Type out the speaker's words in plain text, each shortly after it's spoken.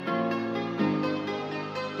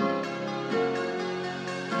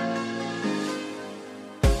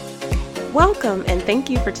Welcome, and thank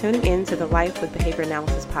you for tuning in to the Life with Behavior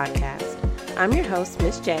Analysis podcast. I'm your host,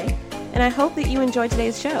 Miss J, and I hope that you enjoyed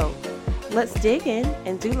today's show. Let's dig in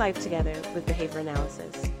and do life together with behavior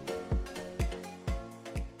analysis.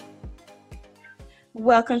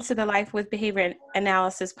 Welcome to the Life with Behavior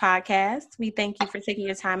Analysis podcast. We thank you for taking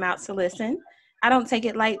your time out to listen. I don't take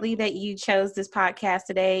it lightly that you chose this podcast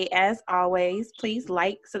today. As always, please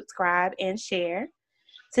like, subscribe, and share.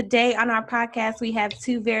 Today on our podcast, we have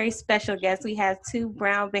two very special guests. We have two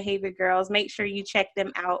brown behavior girls. Make sure you check them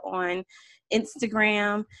out on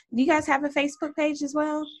Instagram. Do you guys have a Facebook page as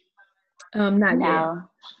well? Not yet.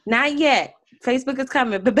 Not yet. Facebook is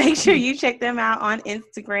coming, but make sure you check them out on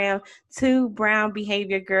Instagram. Two brown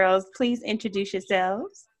behavior girls. Please introduce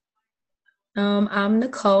yourselves. I'm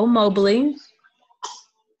Nicole Mobley.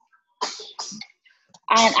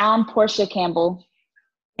 And I'm Portia Campbell.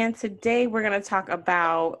 And today we're going to talk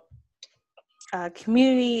about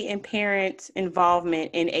community and parent involvement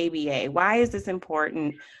in ABA. Why is this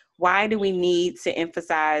important? Why do we need to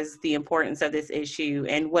emphasize the importance of this issue?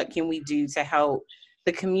 And what can we do to help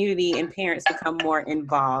the community and parents become more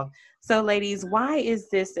involved? So ladies, why is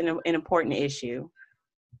this an important issue?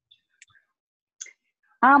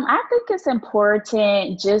 I think it's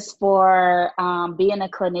important just for being a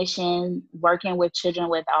clinician, working with children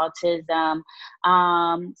with autism.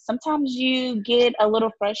 Sometimes you get a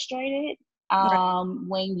little frustrated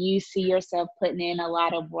when you see yourself putting in a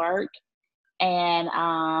lot of work, and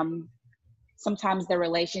sometimes the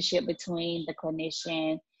relationship between the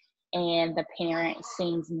clinician and the parent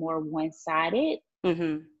seems more one-sided.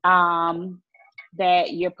 Mm-hmm.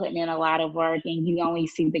 That you're putting in a lot of work and you only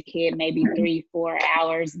see the kid maybe 3-4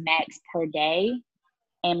 hours max per day,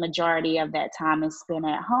 and majority of that time is spent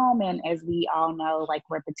at home. And as we all know, like,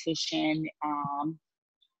 repetition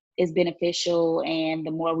is beneficial, and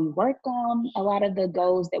the more we work on a lot of the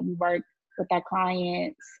goals that we work with our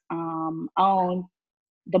clients on,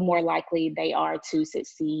 the more likely they are to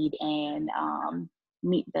succeed and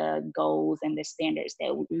meet the goals and the standards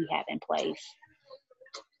that we have in place.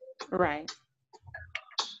 Right.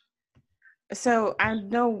 So I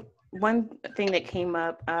know one thing that came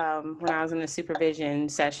up when I was in a supervision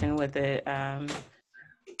session with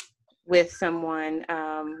someone.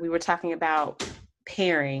 We were talking about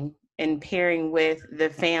pairing with the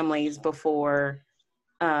families before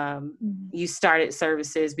you started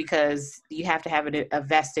services, because you have to have a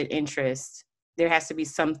vested interest. There has to be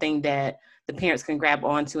something that the parents can grab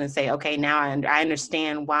onto and say, okay, now I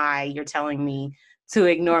understand why you're telling me to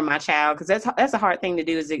ignore my child, because that's a hard thing to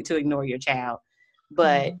do, is to ignore your child.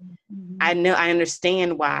 But mm-hmm. I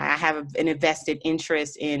understand why I have an invested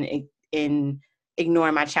interest in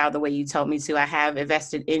ignoring my child the way you told me to. I have a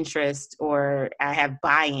vested interest, or I have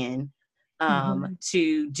buy-in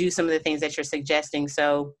to do some of the things that you're suggesting.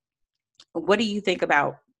 So what do you think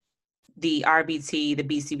about the RBT, the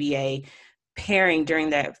BCBA pairing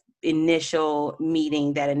during that initial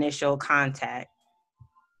meeting, that initial contact?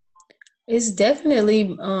 It's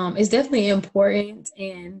definitely important,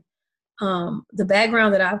 and the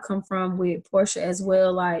background that I've come from with Portia as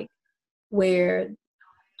well, like, where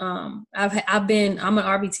I'm an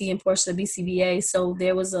RBT and Portia the BCBA, so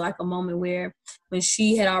there was a moment where when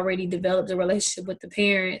she had already developed a relationship with the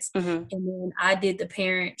parents, and then I did the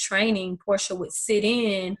parent training, Portia would sit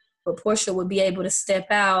in, but Portia would be able to step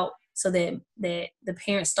out so that the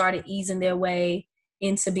parents started easing their way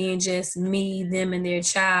into being just me, them, and their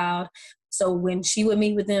child. So when she would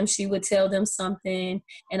meet with them, she would tell them something.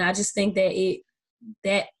 And I just think that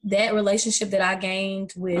that relationship that I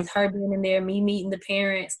gained with her being in there, me meeting the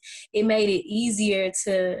parents, it made it easier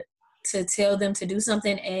to tell them to do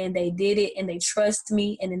something, and they did it, and they trust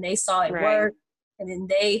me, and then they saw it work, and then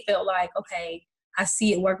they felt like, okay, I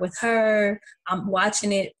see it work with her. I'm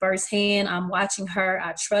watching it firsthand. I'm watching her.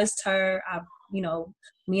 I trust her.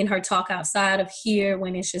 Me and her talk outside of here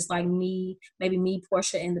when it's just like me, maybe me,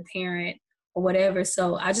 Portia, and the parent or whatever.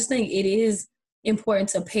 So I just think it is important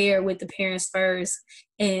to pair with the parents first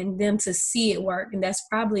and them to see it work. And that's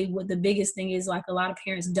probably what the biggest thing is. Like, a lot of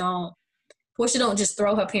parents don't. Portia don't just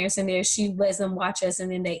throw her parents in there. She lets them watch us,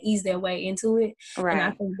 and then they ease their way into it. Right. And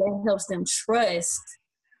I think that helps them trust,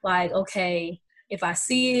 like, okay, if I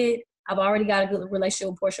see it, I've already got a good relationship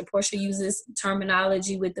with Portia. Portia uses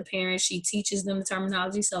terminology with the parents. She teaches them the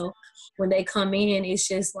terminology. So when they come in, it's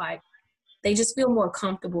just like, they just feel more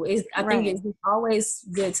comfortable. I think it's always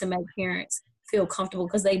good to make parents feel comfortable,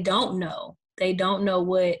 because they don't know. They don't know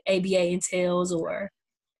what ABA entails or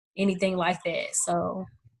anything like that. So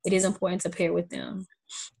it is important to pair with them.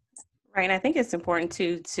 Right. And I think it's important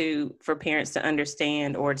for parents to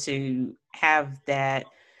understand, or to have that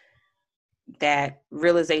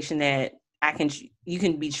realization that you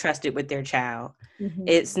can be trusted with their child. Mm-hmm.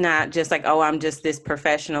 It's not just like, oh, I'm just this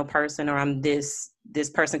professional person, or I'm this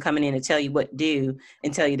person coming in to tell you what to do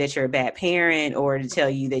and tell you that you're a bad parent, or to tell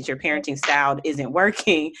you that your parenting style isn't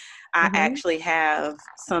working. I actually have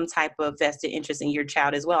some type of vested interest in your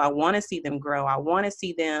child as well. I want to see them grow. I want to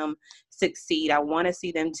see them succeed. I want to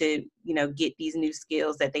see them to, get these new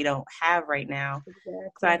skills that they don't have right now. Exactly.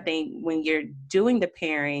 So I think when you're doing the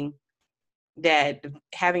pairing, that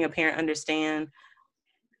having a parent understand,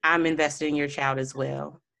 I'm invested in your child as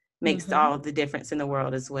well, makes all the difference in the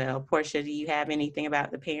world as well. Portia, do you have anything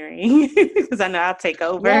about the pairing? Because I know I'll take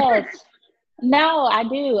over. Yes. No, I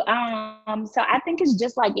do. So I think it's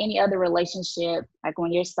just like any other relationship. Like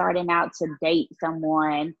when you're starting out to date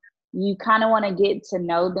someone, you kind of want to get to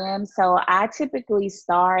know them. So I typically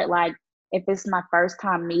start, like, if it's my first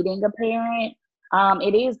time meeting a parent,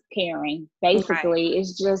 it is pairing. Basically,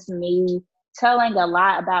 It's just me telling a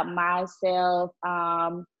lot about myself.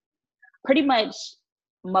 Pretty much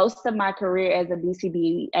most of my career as a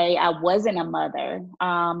BCBA, I wasn't a mother.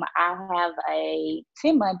 I have a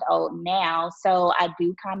 10-month-old now, so I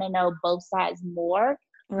do kind of know both sides more.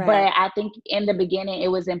 Right. But I think in the beginning, it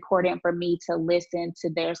was important for me to listen to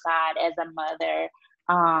their side as a mother.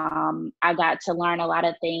 I got to learn a lot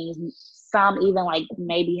of things, some even like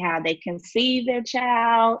maybe how they conceive their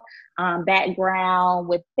child, background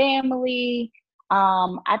with family.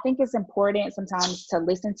 I think it's important sometimes to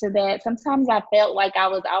listen to that. Sometimes I felt like I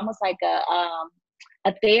was almost like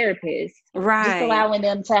a therapist, right? Just allowing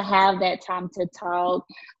them to have that time to talk.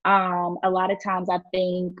 A lot of times I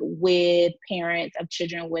think with parents of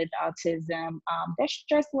children with autism, their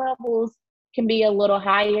stress levels can be a little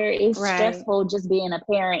higher. It's stressful just being a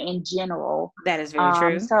parent in general. That is very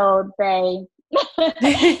true. So they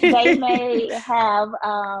may have,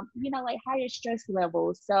 like higher stress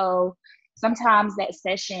levels. So sometimes that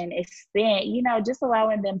session is spent, just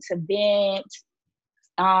allowing them to vent,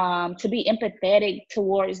 to be empathetic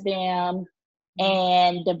towards them,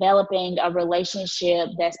 and developing a relationship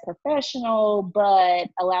that's professional, but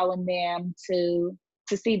allowing them to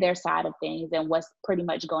see their side of things and what's pretty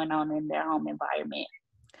much going on in their home environment.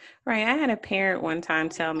 Right. I had a parent one time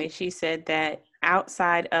tell me, she said that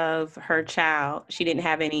outside of her child, she didn't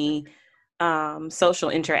have any social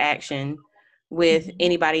interaction with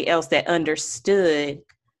anybody else that understood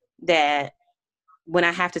that when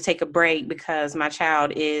I have to take a break because my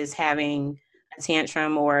child is having a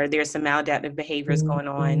tantrum or there's some maladaptive behaviors going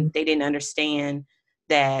on, they didn't understand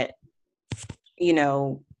that,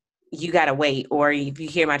 you got to wait. Or if you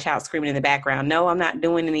hear my child screaming in the background, no, I'm not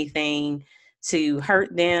doing anything to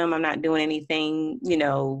hurt them. I'm not doing anything,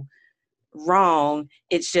 wrong.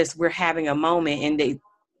 It's just we're having a moment. And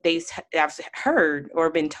I've heard or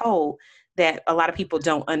been told that a lot of people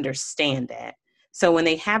don't understand that. So when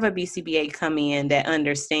they have a BCBA come in that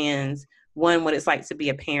understands, one, what it's like to be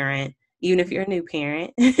a parent, even if you're a new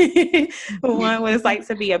parent, one, what it's like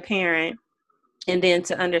to be a parent, and then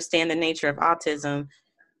to understand the nature of autism,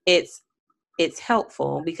 it's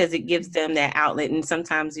helpful because it gives them that outlet. And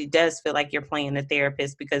sometimes it does feel like you're playing the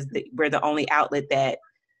therapist because we're the only outlet that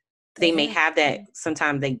they may have that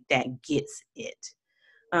sometimes that gets it.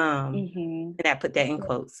 And I put that in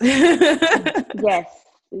quotes. Yes.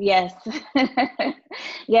 Yes.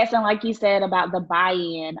 And like you said about the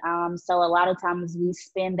buy-in. So a lot of times we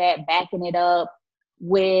spend that backing it up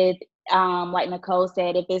with, like Nicole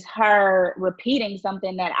said, if it's her repeating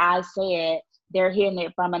something that I said, they're hearing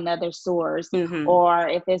it from another source. Or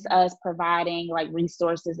if it's us providing like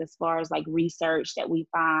resources as far as like research that we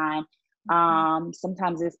find.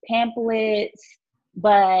 Sometimes it's pamphlets,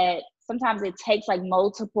 but sometimes it takes like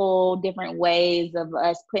multiple different ways of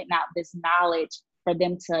us putting out this knowledge for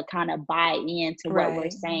them to kind of buy into what we're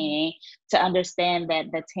saying, to understand that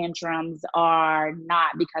the tantrums are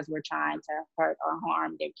not because we're trying to hurt or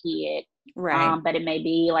harm their kid, but it may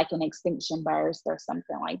be like an extinction burst or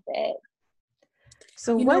something like that.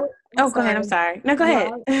 So what? Go ahead. I'm sorry. No, go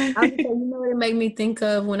ahead. I would say, what it made me think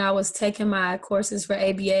of when I was taking my courses for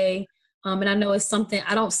ABA. And I know it's something,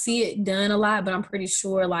 I don't see it done a lot, but I'm pretty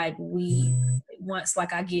sure like once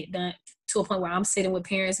like I get done to a point where I'm sitting with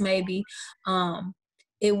parents maybe,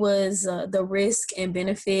 it was the risk and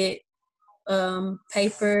benefit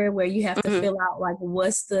paper where you have to fill out like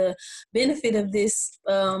what's the benefit of this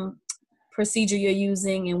procedure you're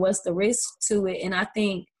using and what's the risk to it. And I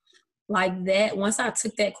think like that, once I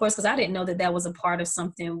took that course, because I didn't know that was a part of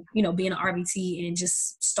something, being an RBT and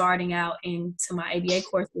just starting out into my ABA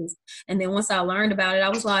courses. And then once I learned about it, I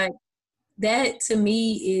was like, that to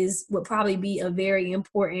me would probably be a very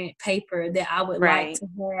important paper that I would like to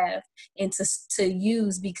have and to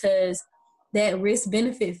use, because that risk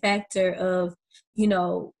benefit factor of, you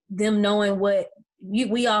know, them knowing what you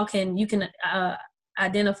can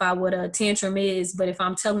identify what a tantrum is. But if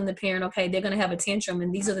I'm telling the parent, okay, they're going to have a tantrum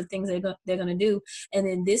and these are the things they're going to do, and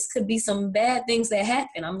then this could be some bad things that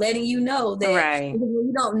happen, I'm letting you know that. Right. Because when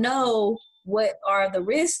you don't know what are the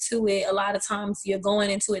risks to it, a lot of times you're going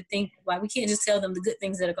into it thinking, like, we can't just tell them the good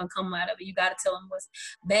things that are going to come out of it. You got to tell them what's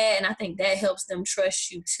bad. And I think that helps them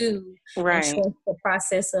trust you too, and Right. trust the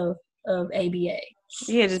process of ABA.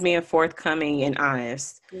 Yeah, just being forthcoming and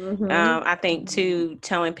honest. Mm-hmm. I think too,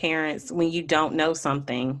 telling parents when you don't know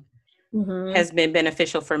something Mm-hmm. has been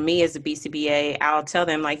beneficial for me as a BCBA. I'll tell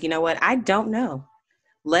them, like, you know what, I don't know.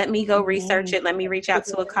 Let me go research it. Let me reach out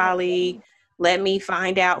to a colleague. Let me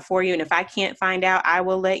find out for you. And if I can't find out, I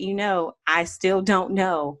will let you know. I still don't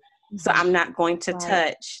know. So I'm not going to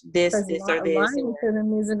touch this, or this. Lying to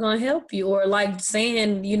them isn't going to help you, or like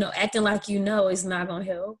saying, you know, acting like you know is not going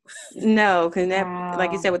to help. No, because that,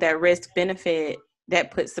 like you said, with that risk benefit,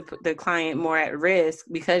 that puts the client more at risk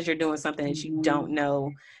because you're doing something that you don't know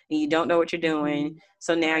and you don't know what you're doing.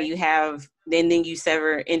 So now you have, then you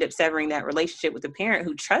end up severing that relationship with the parent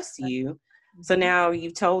who trusts you. So now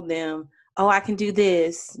you've told them, oh, I can do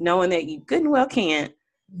this, knowing that you good and well can't.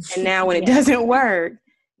 And now when it doesn't work,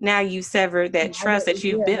 now you severed that trust that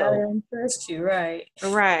you've built. Now they don't trust you, right?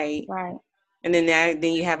 Right. And then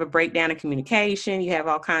you have a breakdown in communication. You have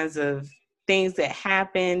all kinds of things that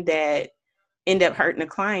happen that end up hurting the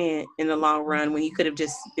client in the long run when you could have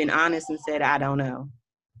just been honest and said, I don't know.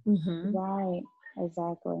 Mm-hmm. Right.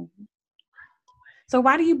 Exactly. So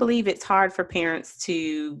why do you believe it's hard for parents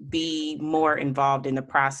to be more involved in the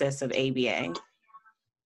process of ABA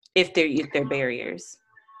if they're barriers?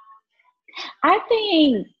 I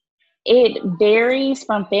think it varies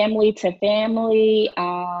from family to family.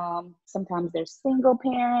 Sometimes they're single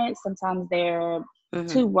parents. Sometimes they're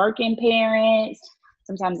two working parents.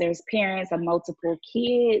 Sometimes there's parents of multiple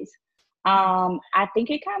kids. I think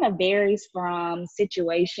it kind of varies from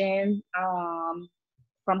situation,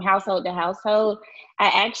 from household to household. I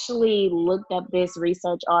actually looked up this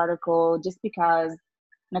research article just because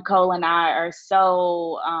Nicole and I are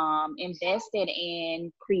so invested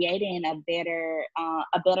in creating a better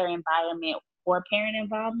environment for parent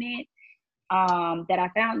involvement, that I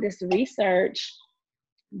found this research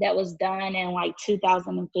that was done in like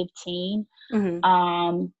 2015,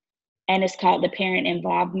 and it's called the Parent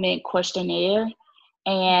Involvement Questionnaire.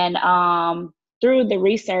 And through the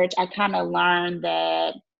research, I kind of learned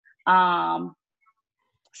that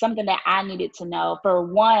something that I needed to know. For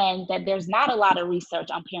one, that there's not a lot of research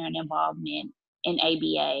on parent involvement in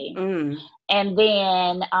ABA. And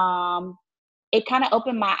then it kind of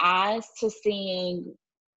opened my eyes to seeing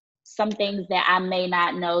some things that I may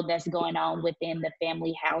not know that's going on within the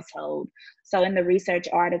family household. So in the research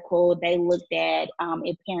article, they looked at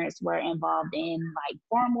if parents were involved in like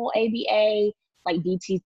formal ABA, like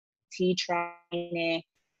DTT training,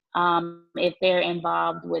 if they're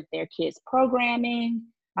involved with their kids' programming,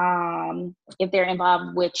 if they're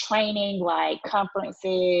involved with training like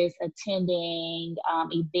conferences, attending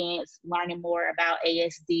events, learning more about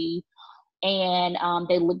ASD. And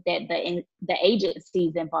they looked at the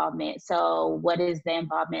agency's involvement. So what is the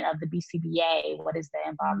involvement of the BCBA? What is the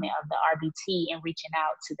involvement of the RBT in reaching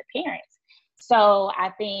out to the parents? So I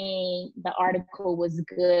think the article was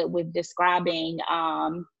good with describing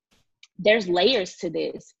there's layers to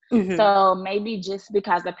this. So maybe just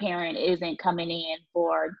because a parent isn't coming in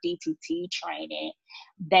for DTT training,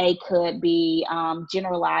 they could be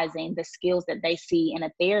generalizing the skills that they see in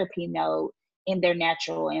a therapy note in their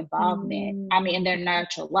natural involvement, in their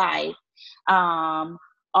natural life.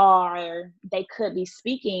 Or they could be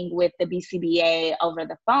speaking with the BCBA over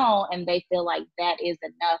the phone and they feel like that is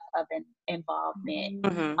enough of an involvement.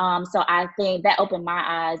 So I think that opened my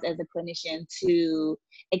eyes as a clinician to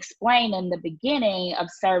explain in the beginning of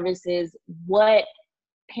services what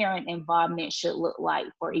parent involvement should look like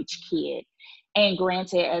for each kid. And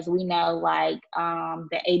granted, as we know, like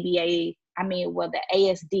the ABA, the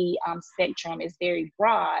ASD spectrum is very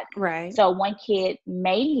broad. Right. So one kid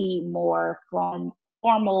may need more from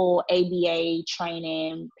formal ABA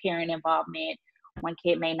training, parent involvement. One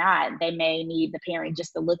kid may not. They may need the parent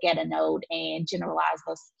just to look at a note and generalize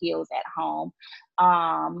those skills at home.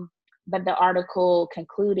 But the article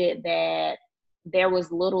concluded that there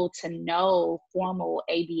was little to no formal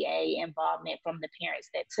ABA involvement from the parents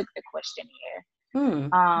that took the questionnaire.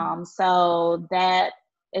 So that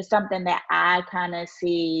is something that I kind of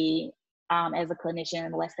see as a clinician.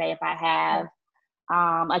 Let's say if I have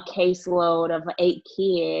a caseload of 8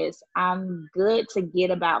 kids, I'm good to get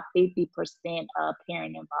about 50% of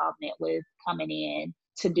parent involvement with coming in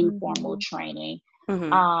to do formal training.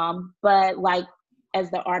 Mm-hmm. But like, as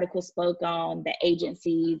the article spoke on the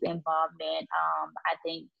agency's involvement, I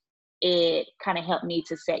think it kind of helped me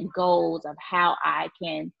to set goals of how I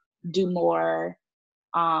can do more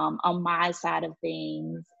on my side of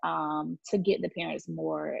things to get the parents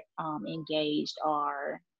more engaged,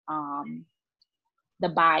 or the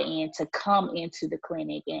buy-in to come into the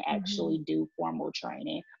clinic and actually do formal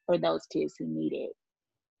training for those kids who need it.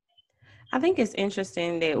 I think it's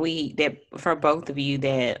interesting that for both of you,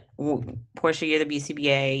 that Portia, you're the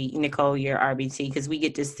BCBA, Nicole, you're RBT, because we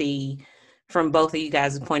get to see from both of you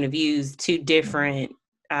guys' point of views two different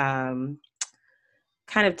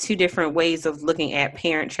two different ways of looking at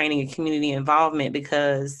parent training and community involvement.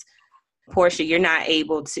 Because Portia, you're not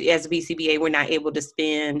able to, as a BCBA, we're not able to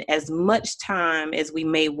spend as much time as we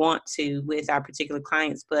may want to with our particular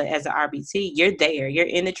clients. But as an RBT, you're there, you're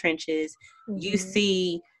in the trenches, you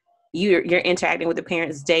see, you're interacting with the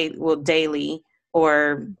parents daily,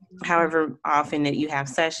 or however often that you have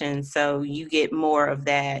sessions. So you get more of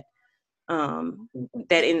that,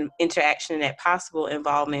 interaction and that possible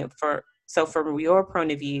involvement. So from your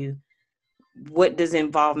point of view, what does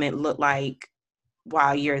involvement look like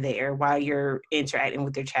while you're there, while you're interacting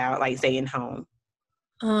with your child, like say in home?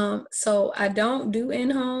 So I don't do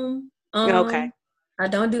in home. Okay. I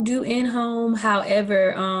don't do in home.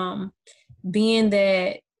 However, being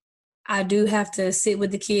that I do have to sit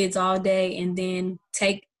with the kids all day and then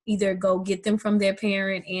either go get them from their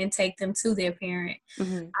parent and take them to their parent.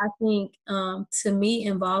 I think to me,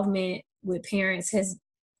 involvement with parents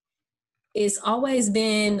it's always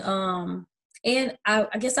been, and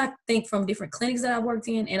I guess I think from different clinics that I've worked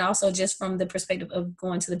in, and also just from the perspective of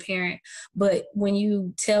going to the parent. But when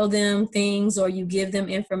you tell them things or you give them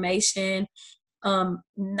information,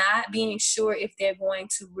 not being sure if they're going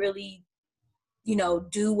to really,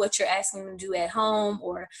 do what you're asking them to do at home,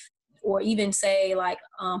 or even say like,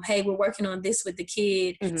 hey, we're working on this with the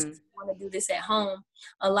kid, so we want to do this at home.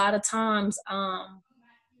 A lot of times,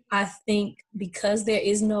 I think because there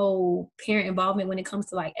is no parent involvement when it comes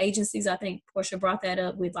to like agencies, I think Portia brought that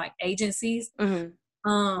up with like agencies. A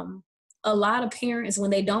lot of parents,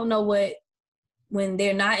 when they don't know when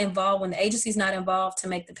they're not involved, when the agency's not involved to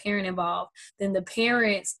make the parent involved, then the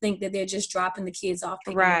parents think that they're just dropping the kids off.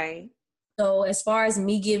 Right. So as far as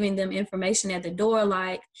me giving them information at the door,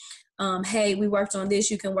 like, hey, we worked on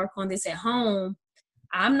this, you can work on this at home,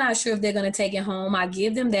 I'm not sure if they're going to take it home. I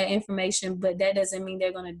give them that information, but that doesn't mean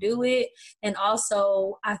they're going to do it. And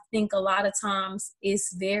also, I think a lot of times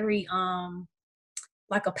it's very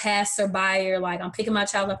like a passerby, or like, I'm picking my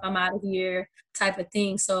child up, I'm out of here type of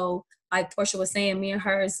thing. So like Portia was saying, me and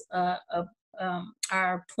hers,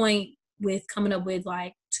 our point with coming up with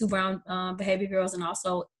like Two Brown Behavior Girls, and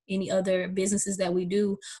also any other businesses that we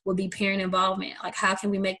do, would be parent involvement. Like, how can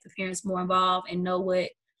we make the parents more involved and know what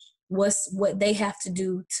they have to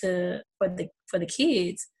do for the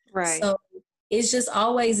kids. Right. So it's just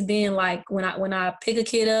always been like, when I pick a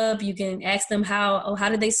kid up, you can ask them how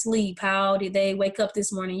did they sleep, how did they wake up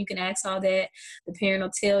this morning, you can ask all that, the parent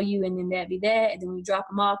will tell you, and then that be that. And then when you drop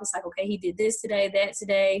them off, it's like, okay, he did this today, that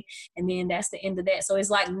today, and then that's the end of that. So it's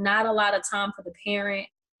like not a lot of time for the parent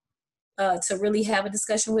to really have a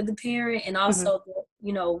discussion with the parent. And also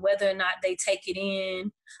whether or not they take it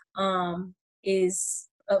in is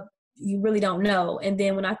you really don't know. And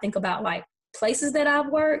then when I think about like places that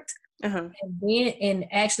I've worked and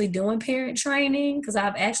actually doing parent training, because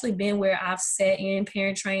I've actually been where I've sat in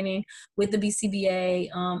parent training with the BCBA.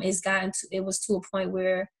 It was to a point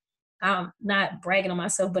where I'm not bragging on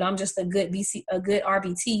myself, but I'm just a good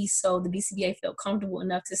RBT. So the BCBA felt comfortable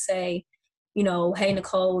enough to say, hey,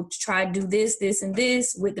 Nicole, try to do this, this, and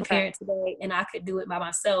this with the parent today. And I could do it by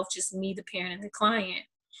myself, just me, the parent, and the client.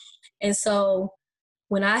 And so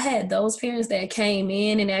when I had those parents that came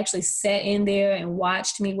in and actually sat in there and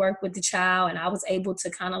watched me work with the child, and I was able to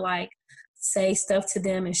kind of like say stuff to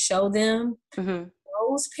them and show them,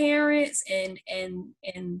 those parents and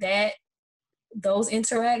those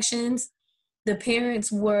interactions, the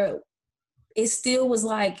parents it still was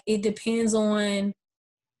like, it depends on,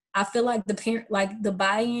 I feel like the parent, like the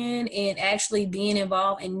buy-in and actually being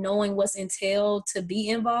involved and knowing what's entailed to be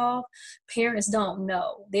involved, parents don't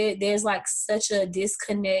know. There's like such a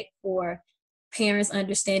disconnect for parents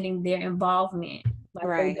understanding their involvement.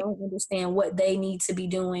 Like they don't understand what they need to be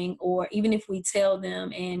doing, or even if we tell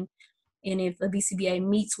them, and if a BCBA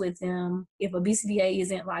meets with them, if a BCBA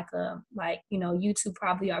isn't you two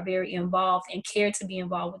probably are very involved and care to be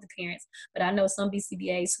involved with the parents. But I know some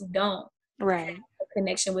BCBAs who don't. Right.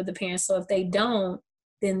 Connection with the parents. So if they don't,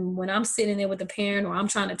 then when I'm sitting there with the parent, or I'm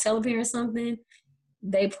trying to tell a parent something,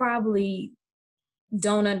 they probably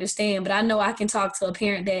don't understand. But I know I can talk to a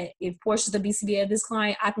parent that if Portia's the BCBA of this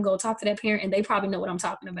client, I can go talk to that parent and they probably know what I'm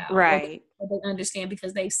talking about. Right. Or they understand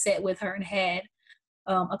because they've sat with her and had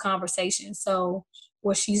a conversation. So,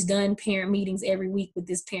 or she's done parent meetings every week with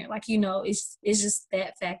this parent. Like, it's just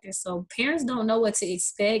that factor. So parents don't know what to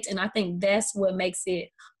expect. And I think that's what makes it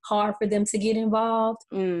hard for them to get involved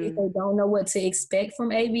if they don't know what to expect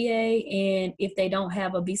from ABA and if they don't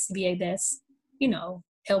have a BCBA that's,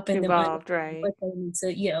 helping involved, them right? What they need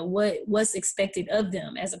to, what's expected of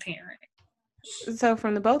them as a parent. So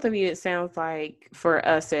from the both of you, it sounds like for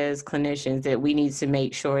us as clinicians that we need to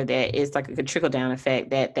make sure that it's like a trickle down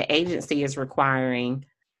effect, that the agency is requiring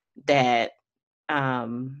that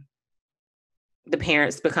the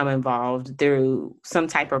parents become involved through some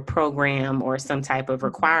type of program or some type of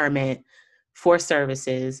requirement for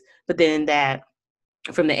services, but then that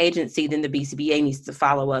from the agency, then the BCBA needs to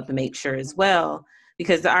follow up and make sure as well,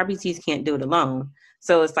 because the RBTs can't do it alone.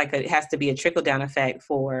 So it's like it has to be a trickle down effect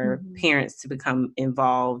for parents to become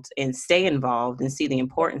involved and stay involved and see the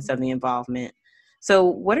importance of the involvement. So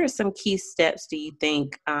what are some key steps do you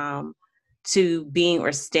think to being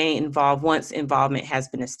or staying involved once involvement has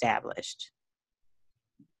been established?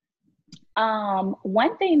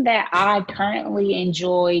 One thing that I currently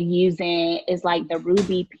enjoy using is like the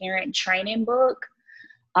Ruby Parent Training book,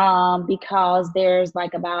 because there's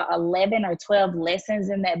like about 11 or 12 lessons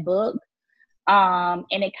in that book.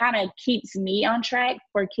 And it kind of keeps me on track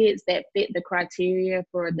for kids that fit the criteria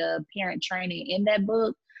for the parent training in that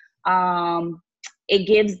book. It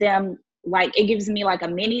gives me like a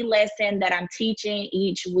mini lesson that I'm teaching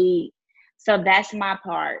each week. So that's my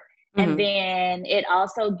part. And then it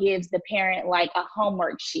also gives the parent like a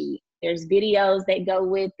homework sheet. There's videos that go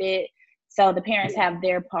with it. So the parents have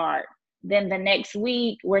their part. Then the next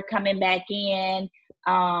week, we're coming back in.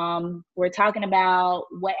 We're talking about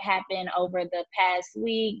what happened over the past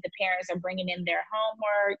week. The parents are bringing in their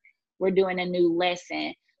homework. We're doing a new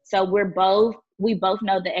lesson. So we both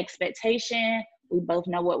know the expectation. We both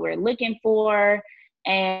know what we're looking for.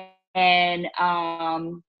 And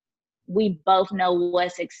we both know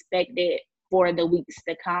what's expected for the weeks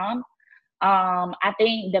to come. I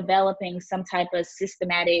think developing some type of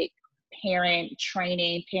systematic parent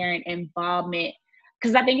training, parent involvement,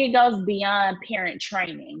 because I think it goes beyond parent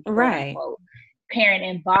training, right? Unquote. Parent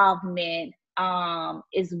involvement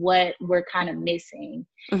is what we're kind of missing.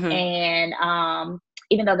 And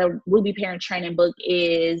even though the Ruby Parent Training book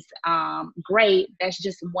is great, that's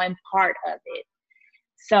just one part of it.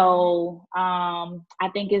 So I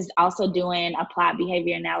think it's also doing applied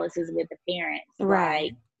behavior analysis with the parents, right?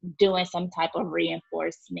 Like doing some type of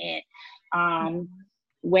reinforcement,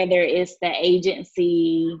 whether it's the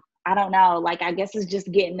agency, I don't know. Like I guess it's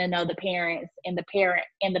just getting to know the parents and the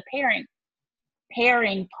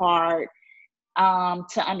pairing part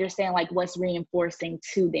to understand like what's reinforcing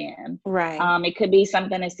to them. Right. It could be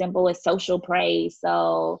something as simple as social praise.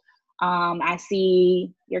 So I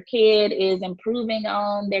see your kid is improving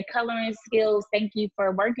on their coloring skills. Thank you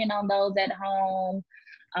for working on those at home.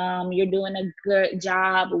 You're doing a good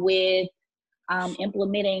job with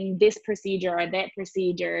implementing this procedure or that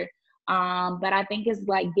procedure. But I think it's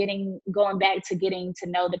like going back to getting to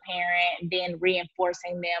know the parent, and then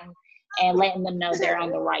reinforcing them and letting them know they're on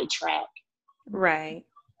the right track. Right.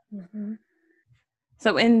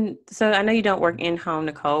 So I know you don't work in home,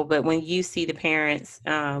 Nicole, but when you see the parents,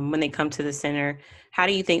 when they come to the center, how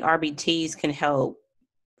do you think RBTs can help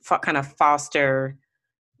kind of foster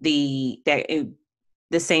the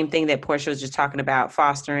same thing that Portia was just talking about,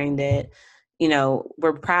 fostering that,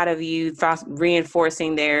 we're proud of you,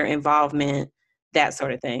 reinforcing their involvement, that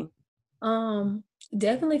sort of thing?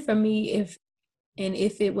 Definitely for me, if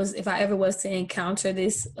I ever was to encounter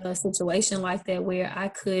this situation like that where I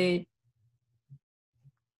could,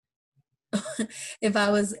 if I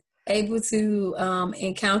was able to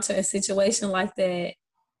encounter a situation like that,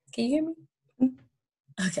 can you hear me?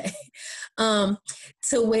 Okay. To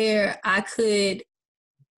where I could,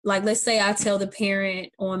 like, let's say I tell the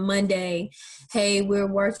parent on Monday, hey, we're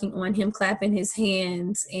working on him clapping his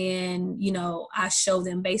hands. And, I show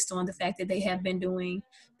them based on the fact that they have been doing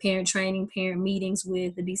parent training, parent meetings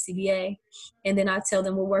with the BCBA. And then I tell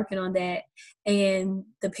them we're working on that. And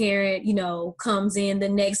the parent, comes in the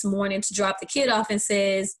next morning to drop the kid off and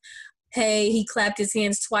says, hey, he clapped his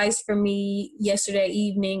hands twice for me yesterday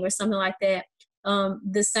evening or something like that.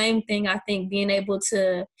 The same thing, I think, being able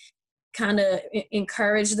to kind of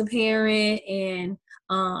encourage the parent and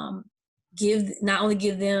not only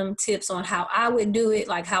give them tips on how I would do it,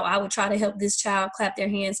 like how I would try to help this child clap their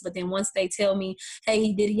hands, but then once they tell me, hey,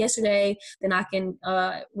 he did it yesterday, then I can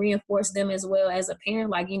reinforce them as well as a parent,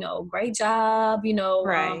 like, great job,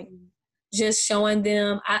 Right. just showing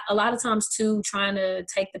them. A lot of times too, trying to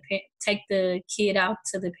take the kid out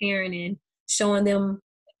to the parent and showing them,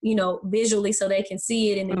 visually so they can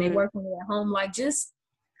see it, and then they work on it at home. Like, just,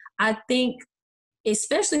 I think,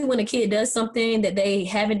 especially when a kid does something that they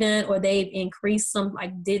haven't done, or they've increased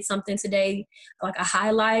did something today, like a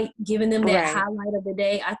highlight, giving them that highlight of the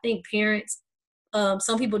day. I think parents,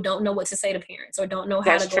 some people don't know what to say to parents, or don't know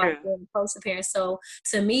how to go out there and approach the parents. So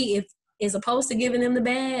to me, if, as opposed to giving them the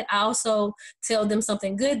bad, I also tell them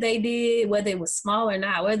something good they did, whether it was small or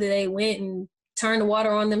not, whether they went and turned the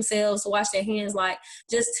water on themselves to wash their hands, like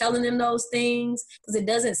just telling them those things, because it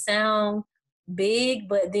doesn't sound big,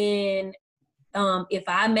 but then if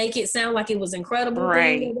I make it sound like it was incredible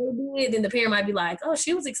thing that they did, then the parent might be like, oh,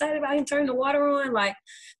 she was excited about him turning the water on. Like,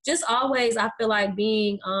 just always, I feel like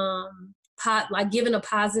being giving a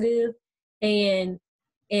positive, and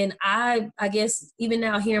I guess even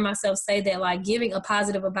now hearing myself say that, like, giving a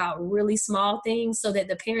positive about really small things, so that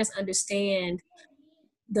the parents understand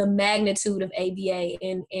the magnitude of ABA,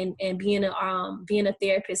 and being a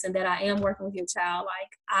therapist, and that I am working with your child. Like,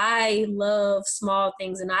 I love small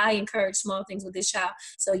things, and I encourage small things with this child,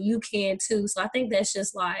 so you can too. So I think that's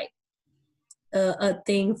just like a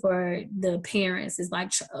thing for the parents, is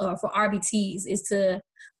like, for RBTs, is to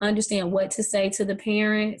understand what to say to the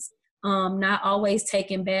parents, not always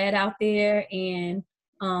taking bad out there. And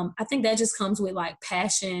I think that just comes with like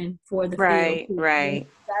passion for the field. Right. You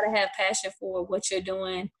gotta have passion for what you're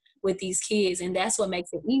doing with these kids, and that's what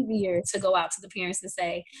makes it easier to go out to the parents and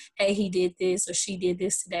say, hey, he did this or she did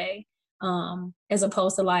this today, as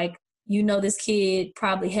opposed to, like, this kid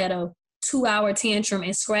probably had a 2-hour tantrum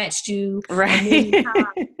and scratched you a million times.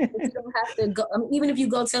 But you don't have to go, even if you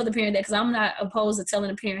go tell the parent that, because I'm not opposed to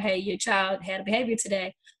telling the parent, hey, your child had a behavior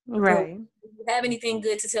today. Right. Do you have anything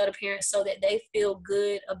good to tell the parents, so that they feel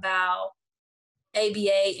good about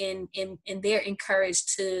ABA, and they're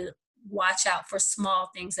encouraged to watch out for small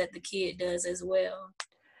things that the kid does as well?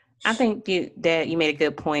 I think that you made a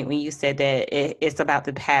good point when you said that it's about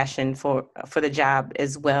the passion for the job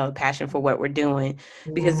as well, passion for what we're doing.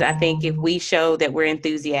 Because I think if we show that we're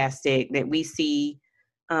enthusiastic, that we see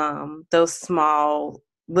those small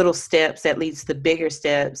little steps that leads to bigger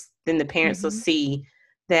steps, then the parents will see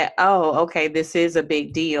that, oh, okay, this is a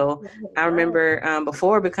big deal. I remember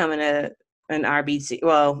before becoming an RBT,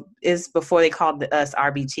 well, it's before they called us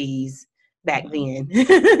RBTs back then,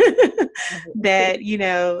 that,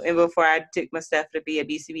 and before I took my stuff to be a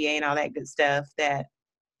BCBA and all that good stuff, that,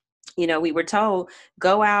 we were told,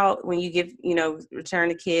 go out when you give, return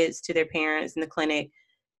the kids to their parents in the clinic,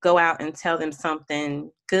 go out and tell them something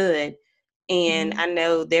good. And I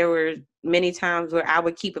know there were many times where I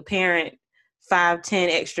would keep a parent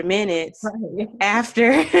 5-10 extra minutes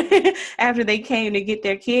after they came to get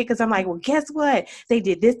their kid, because I'm like, well, guess what, they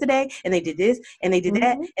did this today, and they did this, and they did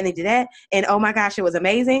that, and they did that, and oh my gosh, it was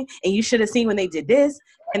amazing, and you should have seen when they did this.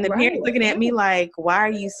 And the parents looking at me like, why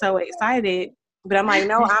are you so excited? But I'm like,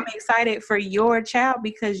 no, I'm excited for your child,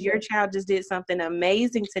 because your child just did something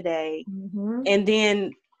amazing today. And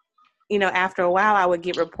then, after a while, I would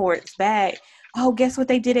get reports back, oh, guess what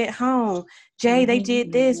they did at home? Jay, they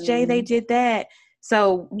did this. Jay, they did that.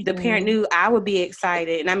 So the parent knew I would be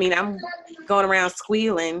excited. And I mean, I'm going around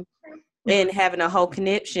squealing and having a whole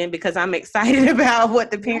conniption because I'm excited about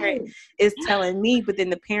what the parent is telling me. But then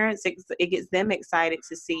the parents, it gets them excited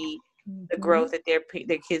to see the growth that their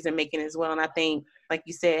kids are making as well. And I think, like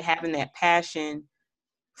you said, having that passion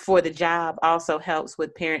for the job also helps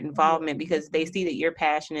with parent involvement, because they see that you're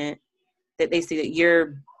passionate, that they see that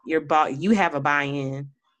you have a buy-in,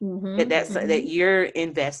 that you're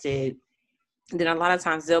invested. Then a lot of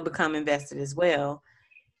times they'll become invested as well.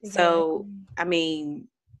 So, I mean,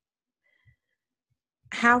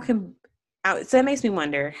 so it makes me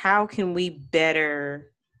wonder, how can we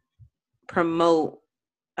better promote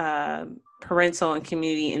parental and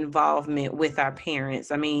community involvement with our parents?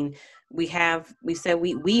 I mean, we said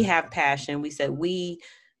we have passion. We said we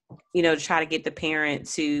try to get the parent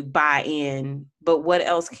to buy in, but what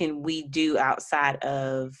else can we do outside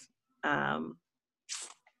of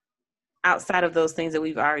those things that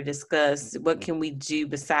we've already discussed? What can we do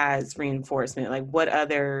besides reinforcement? Like, what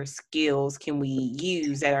other skills can we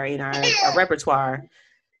use that are in our repertoire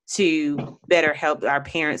to better help our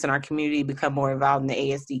parents and our community become more involved in the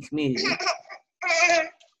ASD community?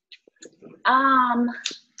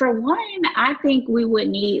 For one, I think we would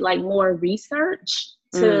need like more research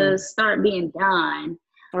to start being done.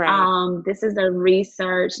 Right. This is a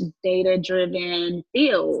research, data-driven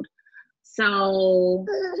field. So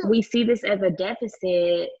we see this as a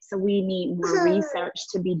deficit, so we need more research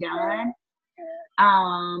to be done.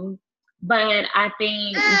 But I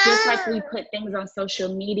think just like we put things on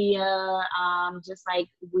social media, just like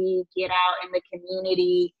we get out in the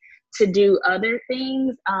community to do other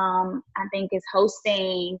things, I think it's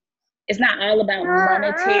hosting. It's not all about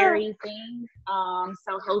monetary things.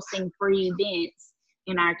 So hosting free events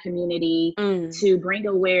in our community to bring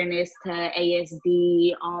awareness to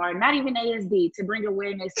ASD, or not even ASD, to bring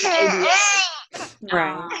awareness to ABA.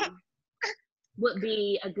 Right. Would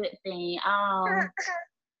be a good thing.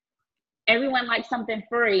 Everyone likes something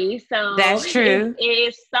free, so That's true.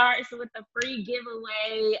 it starts with a free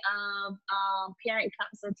giveaway of parent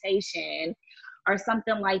consultation or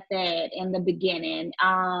something like that in the beginning,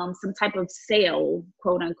 some type of sale,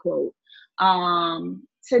 quote unquote,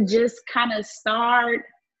 to just kind of start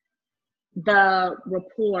the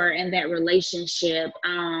rapport and that relationship.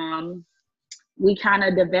 We kind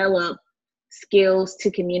of develop skills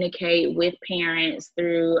to communicate with parents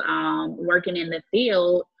through working in the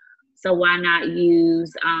field. So why not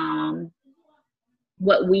use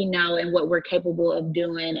what we know and what we're capable of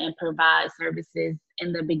doing and provide services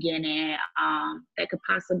in the beginning that could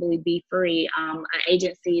possibly be free. An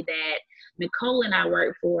agency that Nicole and I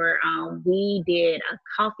work for, we did a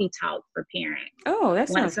coffee talk for parents. Oh, that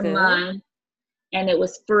sounds once a good. month, and it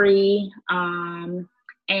was free. And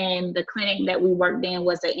the clinic that we worked in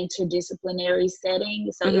was an interdisciplinary setting,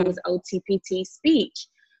 so it was OTPT speech.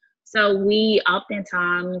 So we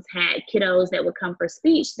oftentimes had kiddos that would come for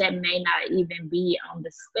speech that may not even be on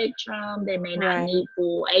the spectrum. They may not need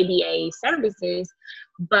full ABA services,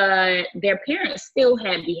 but their parents still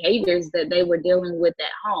had behaviors that they were dealing with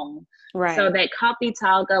at home. Right. So that coffee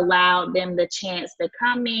talk allowed them the chance to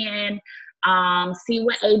come in, see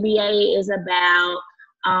what ABA is about.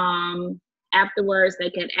 Afterwards, they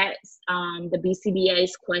could ask the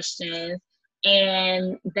BCBA's questions.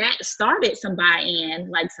 And that started some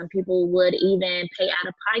buy-in. Like some people would even pay out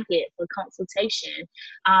of pocket for consultation.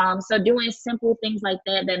 So doing simple things like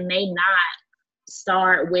that may not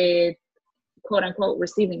start with quote unquote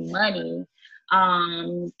receiving money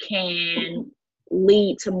can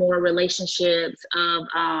lead to more relationships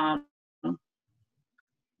of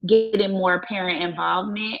getting more parent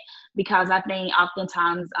involvement. Because I think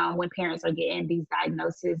oftentimes when parents are getting these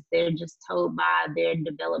diagnoses, they're just told by their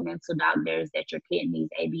developmental doctors that your kid needs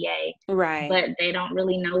ABA. Right. But they don't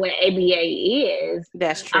really know what ABA is.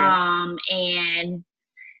 That's true. And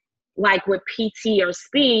like with PT or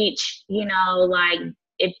speech, you know, like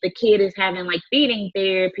if the kid is having like feeding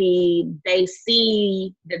therapy, they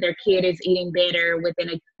see that their kid is eating better within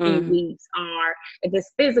a few weeks. Or if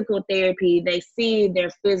it's physical therapy, they see their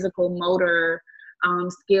physical motor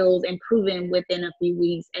skills improving within a few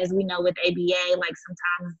weeks. As we know with ABA, like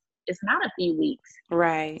sometimes it's not a few weeks.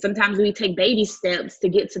 Right. Sometimes we take baby steps to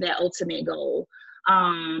get to that ultimate goal.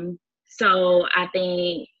 So I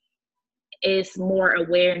think it's more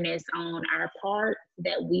awareness on our part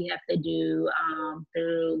that we have to do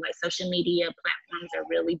through like social media platforms are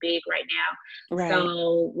really big right now. Right.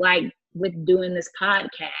 So like with doing this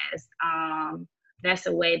podcast, that's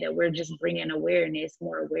a way that we're just bringing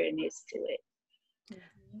more awareness to it.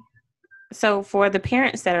 So for the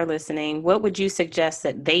parents that are listening, what would you suggest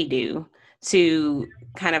that they do to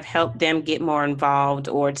kind of help them get more involved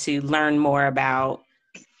or to learn more about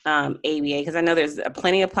ABA? Because I know there's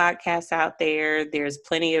plenty of podcasts out there. There's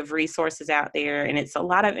plenty of resources out there, and it's a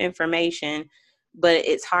lot of information, but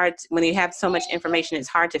it's hard when you have so much information, it's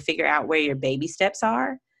hard to figure out where your baby steps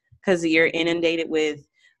are because you're inundated with,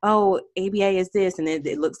 oh, ABA is this, and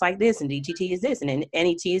it looks like this, and DTT is this, and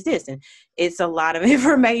NET is this, and it's a lot of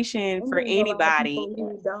information for anybody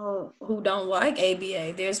who don't like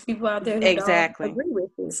ABA. There's people out there who don't agree with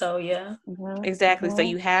it. So yeah, exactly. So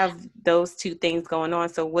you have those two things going on.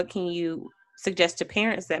 So what can you suggest to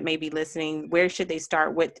parents that may be listening? Where should they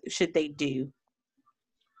start? What should they do?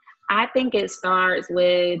 I think it starts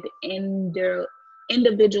with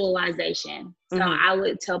individualization. So I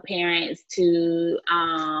would tell parents to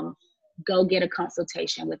go get a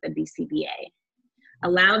consultation with a BCBA.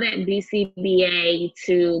 Allow that BCBA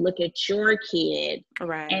to look at your kid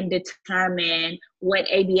and determine what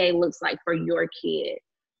ABA looks like for your kid.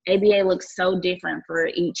 ABA looks so different for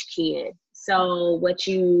each kid. So what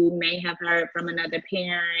you may have heard from another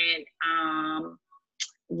parent,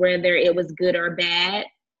 whether it was good or bad,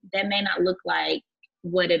 that may not look like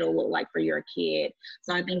what it'll look like for your kid.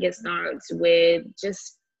 So I think it starts with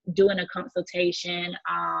just doing a consultation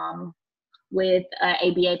with an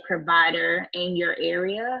ABA provider in your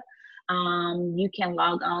area. You can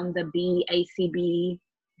log on the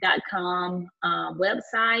BACB.com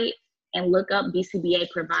website and look up BCBA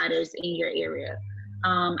providers in your area.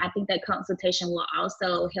 I think that consultation will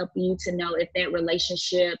also help you to know if that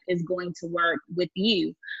relationship is going to work with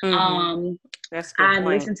you. That's a good I point.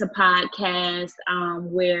 listen to podcasts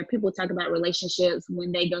where people talk about relationships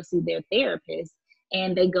when they go see their therapist,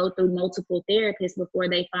 and they go through multiple therapists before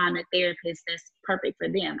they find a therapist that's perfect for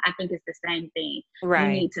them. I think it's the same thing. Right.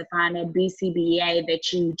 You need to find a BCBA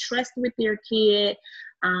that you trust with your kid,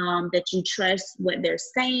 that you trust what they're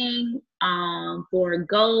saying for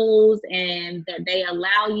goals, and that they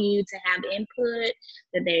allow you to have input,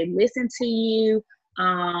 that they listen to you.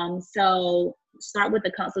 So start with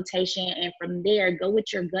the consultation, and from there, go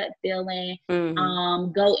with your gut feeling.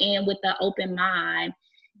 Go in with an open mind.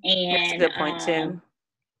 And that's a good point too.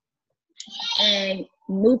 And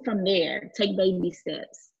move from there. Take baby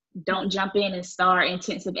steps. Don't jump in and start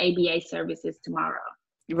intensive ABA services tomorrow.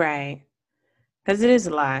 Right. Because it is a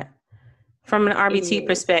lot. From an RBT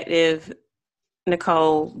perspective,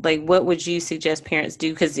 Nicole, like, what would you suggest parents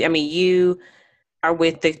do? Because, I mean, you are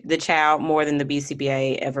with the child more than the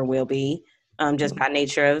BCBA ever will be, just by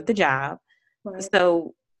nature of the job. Right.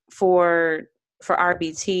 So for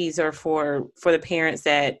RBTs, or for the parents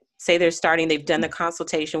that say they've done the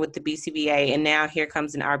consultation with the BCBA, and now here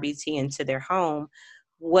comes an RBT into their home,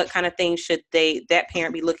 what kind of things should that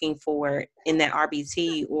parent be looking for in that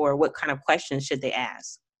RBT, or what kind of questions should they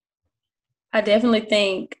ask? I definitely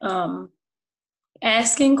think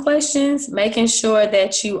asking questions, making sure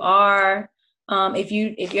that you are, if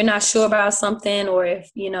you're not sure about something, or if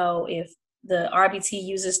the RBT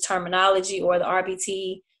uses terminology, or the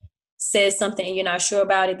RBT says something and you're not sure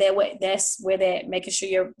about it, that's where that making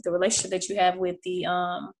sure the relationship that you have with the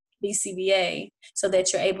BCBA, so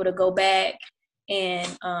that you're able to go back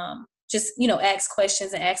and just ask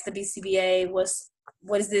questions and ask the BCBA, what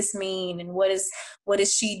does this mean, and what is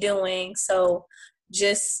she doing? So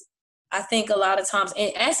just, I think a lot of times,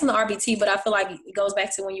 and asking the RBT, but I feel like it goes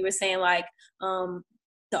back to when you were saying, like, the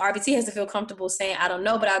RBT has to feel comfortable saying, I don't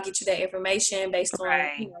know, but I'll get you that information based on,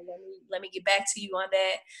 let me get back to you on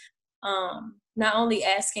that. Not only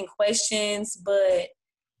asking questions, but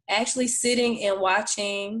actually sitting and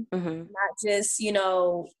watching, not just,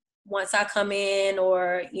 once I come in,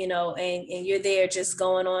 or, and you're there just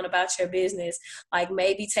going on about your business. Like,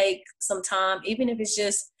 maybe take some time, even if it's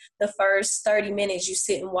just the first 30 minutes, you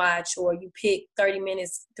sit and watch, or you pick 30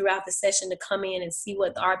 minutes throughout the session to come in and see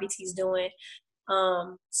what the RBT is doing,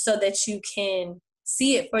 so that you can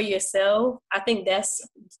see it for yourself. I think that's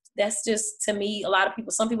just, to me, a lot of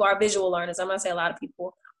people, some people are visual learners. I'm going to say a lot of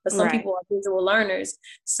people, but some people are visual learners.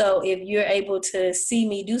 So if you're able to see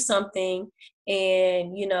me do something,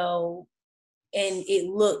 and, and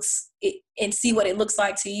and see what it looks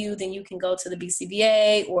like to you, then you can go to the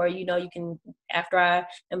BCBA, or, you can, after I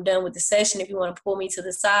am done with the session, if you want to pull me to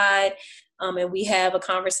the side, and we have a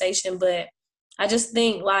conversation. But I just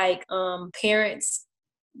think, like, parents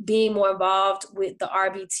being more involved with the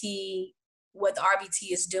RBT, what the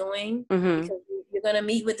RBT is doing, because you're going to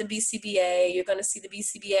meet with the BCBA, you're going to see the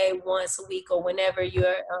BCBA once a week, or whenever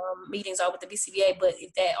your meetings are with the BCBA. But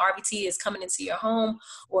if that RBT is coming into your home,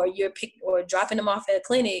 or you're or dropping them off at a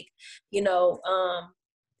clinic,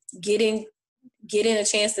 getting a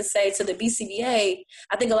chance to say to the BCBA,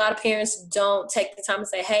 I think a lot of parents don't take the time to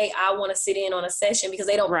say, hey, I want to sit in on a session, because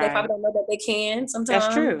they probably don't know that they can sometimes.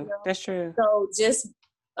 That's true. That's true. So just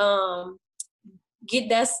get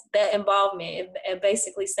that involvement, and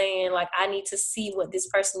basically saying, like, I need to see what this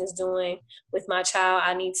person is doing with my child.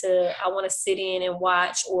 I want to sit in and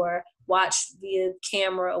watch, or watch via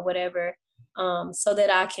camera or whatever, so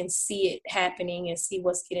that I can see it happening and see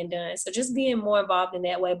what's getting done. So just being more involved in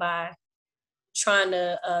that way, by trying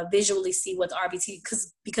to visually see what the RBT,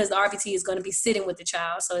 because the RBT is going to be sitting with the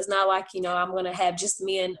child. So it's not like, I'm going to have just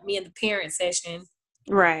me and the parent session,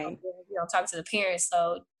 right? Talk to the parents.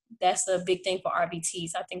 So that's a big thing for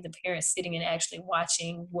RBTs. I think the parents sitting and actually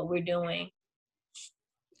watching what we're doing.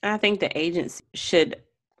 I think the agents should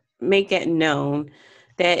make it known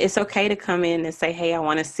that it's okay to come in and say, hey, I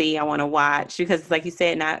want to watch, because, like you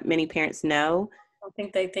said, not many parents know. I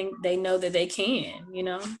think they know that they can,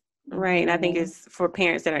 Right. And I think it's for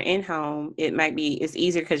parents that are in home, it's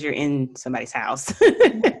easier because you're in somebody's house.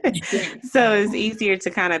 So it's easier to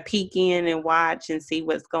kind of peek in and watch and see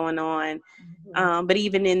what's going on. But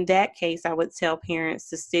even in that case, I would tell parents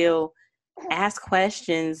to still ask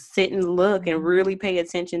questions, sit and look, and really pay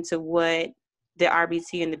attention to what the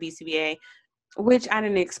RBT and the BCBA, which I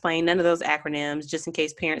didn't explain none of those acronyms, just in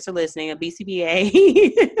case parents are listening. A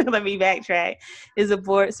BCBA, let me backtrack, is a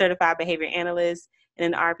board certified behavior analyst.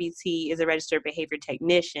 and an RBT is a registered behavior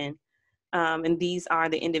technician. And these are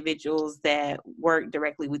the individuals that work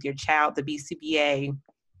directly with your child. The BCBA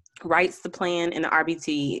writes the plan, and the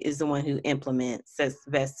RBT is the one who implements. That's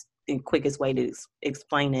the best and quickest way to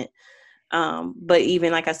explain it. But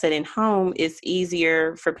even like I said, in home, it's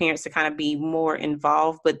easier for parents to kind of be more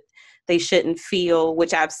involved, but they shouldn't feel,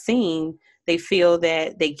 which I've seen, they feel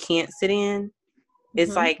that they can't sit in.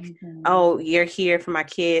 It's like, oh, you're here for my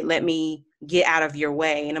kid. Let me get out of your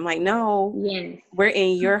way. And I'm like, no, we're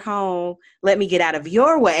in your home. Let me get out of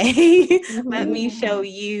your way. Let me show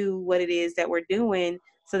you what it is that we're doing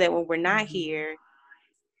so that when we're not here,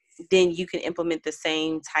 then you can implement the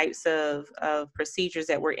same types of procedures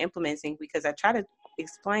that we're implementing. Because I try to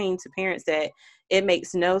explain to parents that it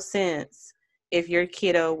makes no sense if your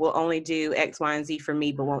kiddo will only do X, Y, and Z for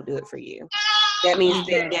me, but won't do it for you. That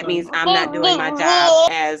means I'm not doing my job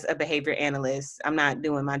as a behavior analyst. I'm not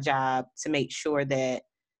doing my job to make sure that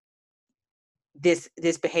this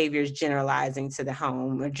behavior is generalizing to the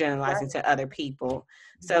home or generalizing to other people.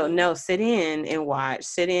 So no, sit in and watch,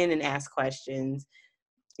 sit in and ask questions.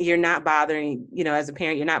 You're not bothering, as a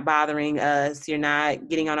parent, you're not bothering us. You're not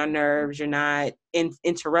getting on our nerves. You're not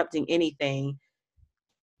interrupting anything.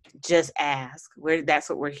 Just ask. That's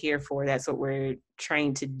what we're here for. That's what we're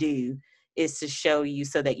trained to do, is to show you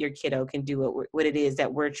so that your kiddo can do what it is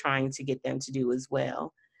that we're trying to get them to do as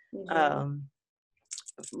well.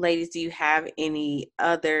 Ladies, do you have any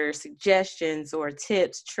other suggestions or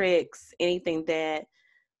tips, tricks, anything that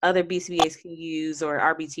other BCBAs can use or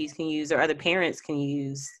RBTs can use or other parents can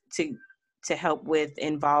use to help with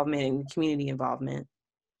involvement and community involvement?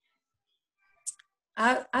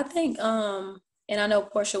 I think, and I know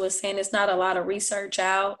Portia was saying it's not a lot of research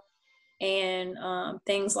out and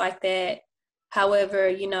things like that.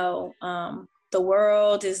 However, the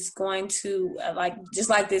world is going to, just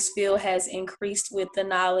like this field has increased with the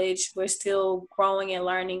knowledge, we're still growing and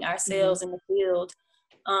learning ourselves in the field.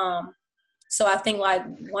 So I think like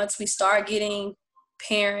once we start getting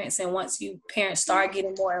parents and parents start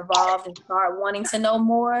getting more involved and start wanting to know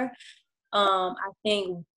more, I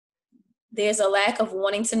think there's a lack of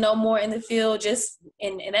wanting to know more in the field.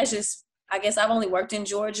 And that's just, I guess I've only worked in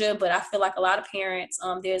Georgia, but I feel like a lot of parents,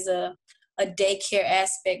 there's a daycare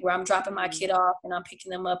aspect where I'm dropping my kid off and I'm picking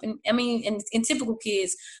them up. And I mean, in typical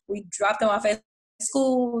kids, we drop them off at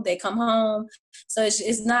school, they come home. So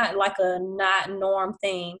it's not like a not norm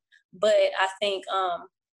thing. But I think,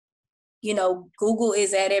 Google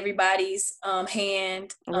is at everybody's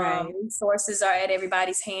hand. Right. Resources are at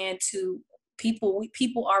everybody's hand to people.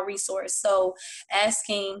 People are resource. So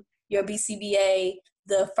asking your BCBA,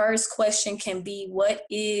 the first question can be, what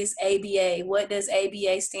is ABA? What does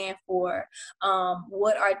ABA stand for?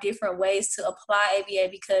 What are different ways to apply ABA?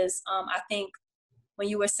 Because I think when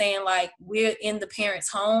you were saying like we're in the parents'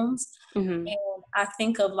 homes, and I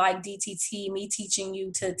think of like DTT, me teaching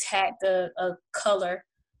you to tack a color,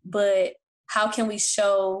 but how can we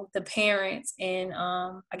show the parents and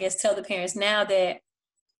I guess tell the parents now that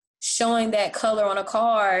showing that color on a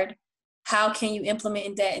card, how can you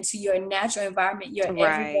implement that into your natural environment, your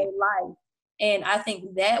everyday life? And I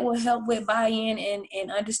think that will help with buy-in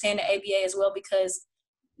and understand the ABA as well, because,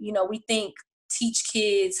 we think teach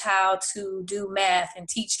kids how to do math and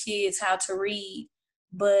teach kids how to read,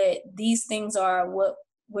 but these things are what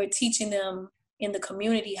we're teaching them in the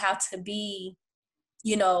community, how to be,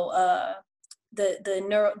 the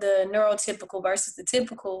neurotypical versus the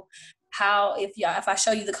typical. How if I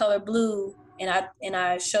show you the color blue and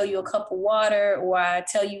I show you a cup of water, or I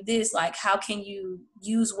tell you this, like how can you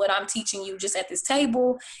use what I'm teaching you just at this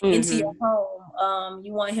table into your home?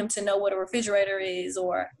 You want him to know what a refrigerator is,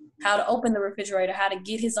 or how to open the refrigerator, how to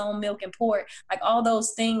get his own milk and pour it, like all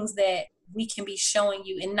those things that we can be showing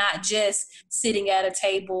you, and not just sitting at a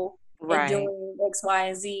table and doing X, Y,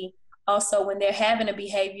 and Z. Also, when they're having a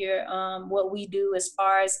behavior, what we do as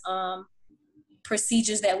far as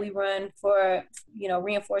procedures that we run for,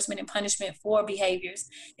 reinforcement and punishment for behaviors,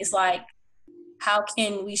 it's like, how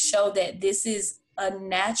can we show that this is a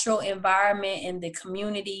natural environment in the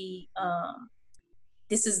community?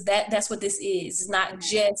 That's what this is. It's not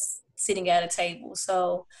just sitting at a table.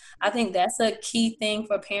 So I think that's a key thing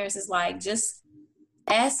for parents, is like just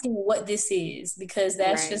asking what this is, because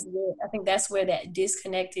that's just I think that's where that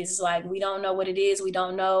disconnect is. Like, we don't know what it is. We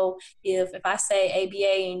don't know if I say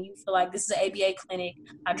ABA and you feel like this is an ABA clinic,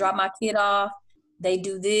 I drop my kid off, they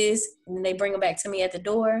do this, and then they bring them back to me at the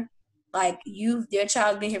door. Like, their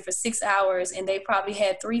child's been here for 6 hours and they probably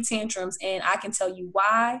had 3 tantrums, and I can tell you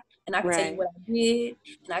why, and I can tell you what I did,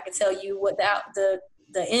 and I can tell you what the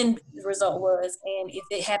end result was. And if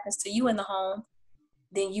it happens to you in the home,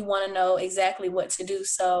 then you want to know exactly what to do.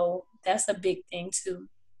 So that's a big thing too.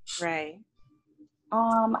 Right.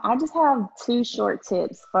 I just have 2 short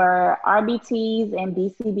tips for RBTs and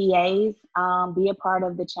BCBAs. Be a part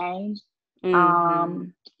of the change.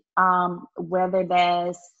 Whether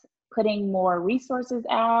that's putting more resources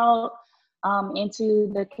out into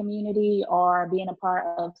the community or being a part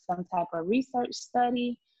of some type of research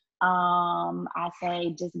study, I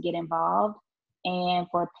say just get involved. And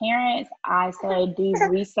for parents, I say do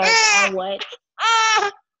research on what.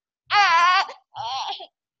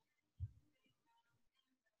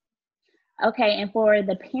 Okay, and for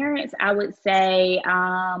the parents, I would say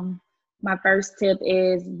my first tip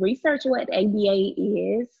is research what ABA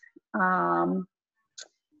is.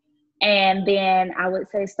 And then I would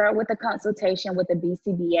say start with a consultation with a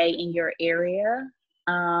BCBA in your area.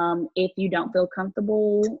 If you don't feel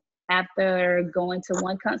comfortable after going to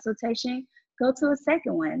one consultation, go to a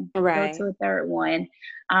second one, right. Go to a third one.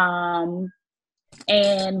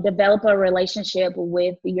 And develop a relationship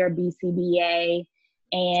with your BCBA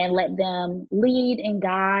and let them lead and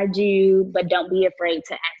guide you, but don't be afraid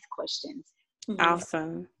to ask questions.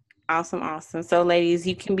 Awesome. So ladies,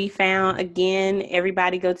 you can be found again.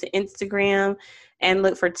 Everybody go to Instagram and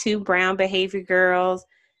look for 2 Brown Behavior Girls.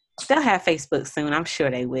 They'll have Facebook soon. I'm sure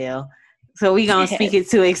they will. So we're going to speak it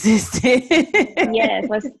to existence. Yes,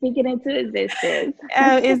 let's speak it into existence.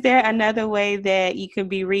 Is there another way that you can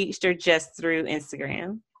be reached or just through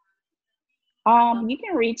Instagram? You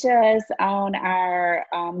can reach us on our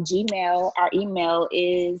Gmail. Our email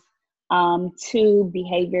is 2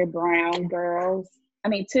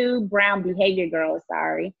 brown behavior girls,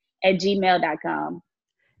 at gmail.com.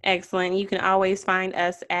 Excellent. You can always find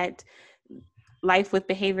us at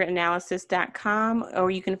lifewithbehavioranalysis.com, or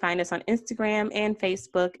you can find us on Instagram and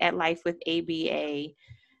Facebook at Life with ABA.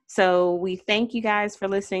 So we thank you guys for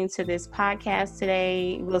listening to this podcast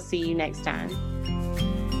today. We'll see you next time.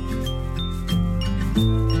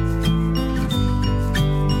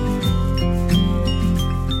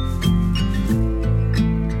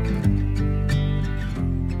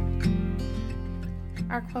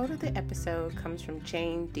 Our quote of the episode comes from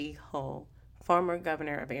Jane D. Hull, former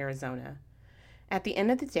governor of Arizona. At the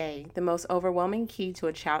end of the day, the most overwhelming key to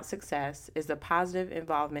a child's success is the positive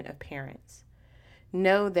involvement of parents.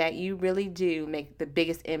 Know that you really do make the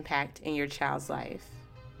biggest impact in your child's life.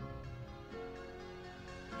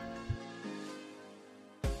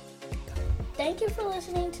 Thank you for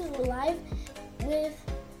listening to the Life with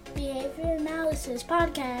Behavior Analysis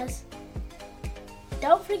podcast.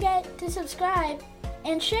 Don't forget to subscribe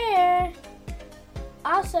and share.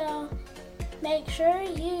 Also, make sure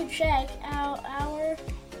you check out our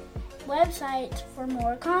website for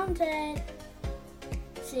more content.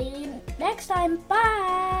 See you next time.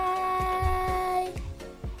 Bye.